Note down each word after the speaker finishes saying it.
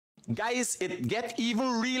Guys, it get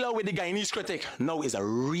even realer with the Guyanese critic. Now is a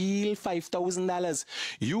real $5,000.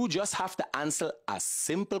 You just have to answer a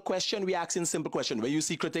simple question. We asking simple question. Where you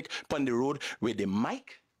see critic on the road with the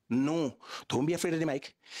mic? No, don't be afraid of the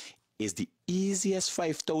mic. It's the easiest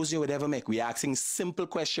 5,000 you would ever make. We're asking simple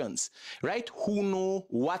questions, right? Who know,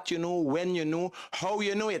 what you know, when you know, how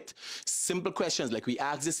you know it. Simple questions like we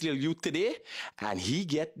asked this little youth today, and he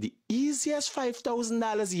get the easiest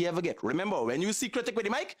 $5,000 he ever get. Remember, when you see critic with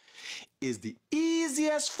the mic, is the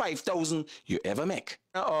easiest 5,000 you ever make.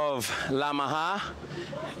 Of Lamaha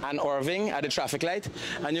and Irving at the traffic light,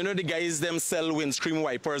 and you know the guys them sell windscreen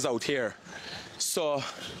wipers out here. So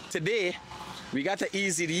today, we got the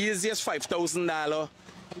easiest $5,000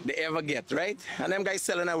 they ever get, right? And them guys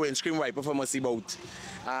selling a windscreen wiper for us about.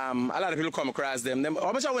 A lot of people come across them.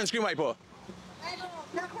 How much a windscreen wiper?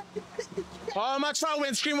 How much for a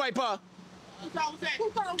windscreen wiper?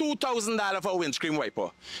 $2,000 for a windscreen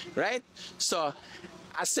wiper, right? So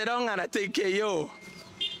I sit down and I think, yo,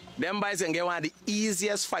 them guys can get one of the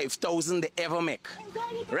easiest 5,000 they ever make,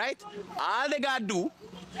 right? All they gotta do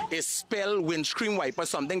is spell windscreen wiper,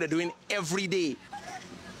 something they're doing every day.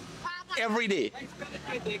 Every day.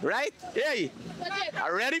 Right? Hey,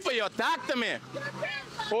 I'm ready for your talk to me.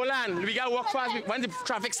 Hold on, we gotta walk fast. Once the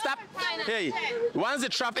traffic stop, hey, once the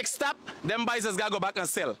traffic stop, them boys just gotta go back and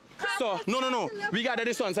sell. So, no, we got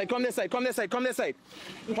this one side. Come this side, come this side, come this side.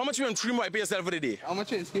 How much you windscreen wiper yourself for the day? How much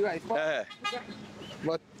windscreen wiper?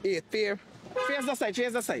 But 8 pair. Face the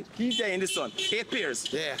side. Keep there in this one. 8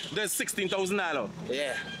 pairs. Yeah. There's $16,000.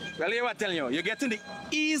 Yeah. Well, hear what I'm telling you. You're getting the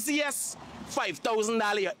easiest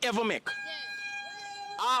 $5,000 you ever make.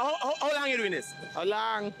 How long are you doing this? How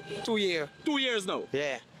long? 2 years. 2 years now.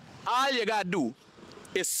 Yeah. All you gotta do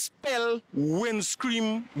is spell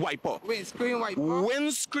windscreen wiper. Windscreen wiper.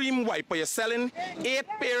 Windscreen wiper. You're selling 8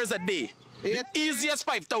 pairs a day. The easiest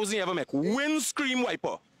 5,000 you ever make. Windscreen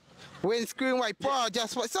wiper. Windscreen wiper,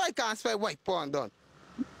 just so I can't spell wiper on done.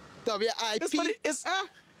 W-I-P.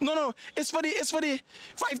 No, it's for the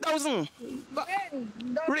 5,000.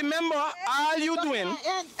 Remember, all you doing.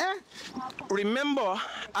 Remember,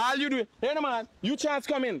 all you doing. Hey, no, man, you chance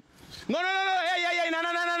come in. No. Hey, no.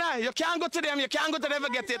 You can't go to them. You can't go to them.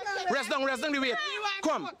 Forget it. Rest down the way.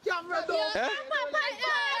 Come.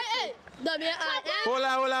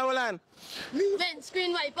 Hold on.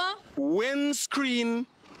 Windscreen wiper. Windscreen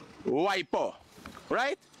wiper,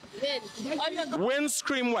 right?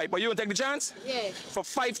 Windscreen wiper. You want to take the chance? Yeah. For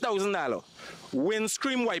 $5,000.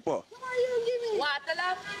 Windscreen wiper.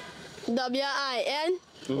 W-I-N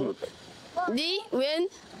D win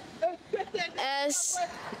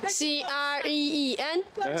S-C-R-E-E-N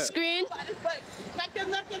screen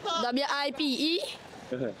W-I-P-E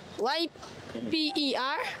wipe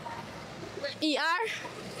P-E-R E-R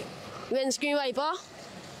windscreen wiper.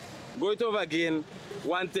 Go it over again.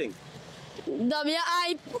 One thing.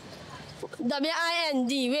 W-I-N-D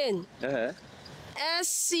win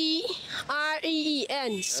S-C-R-E-E-N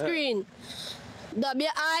screen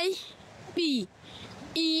W-I-P-E-R.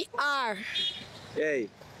 Hey,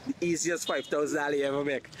 the easiest $5,000 you ever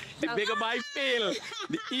make. The bigger buy fail.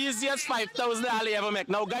 The easiest $5,000 you ever make.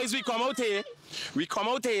 Now guys, we come out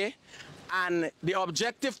here and the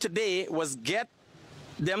objective today was get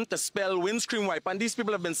them to spell windscreen wiper, and these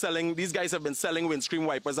guys have been selling windscreen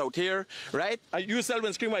wipers out here, right? You sell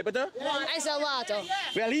windscreen wiper too? I sell water.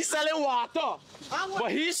 Well, he's selling water,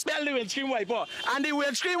 but he spelled the windscreen wiper, and the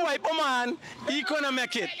windscreen wiper man, he couldn't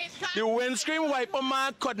make it. The windscreen wiper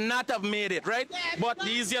man could not have made it, right? But the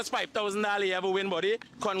easiest $5,000 you ever win, buddy.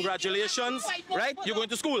 Congratulations, right? You're going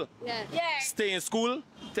to school? Yeah. Stay in school,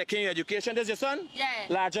 take care of your education. There's your son? Yeah.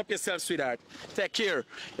 Large up yourself, sweetheart. Take care.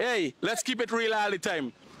 Hey, let's keep it real all the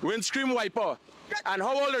time. Windscreen wiper. And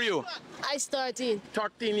how old are you? I'm 13.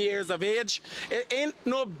 13 years of age. It ain't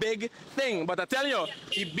no big thing, but I tell you,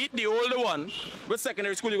 he beat the older one. What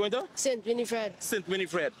secondary school you going to? St. Winifred. St.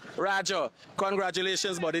 Winifred. Roger,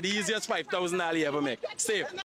 congratulations, buddy. The easiest $5,000 you ever make. Safe.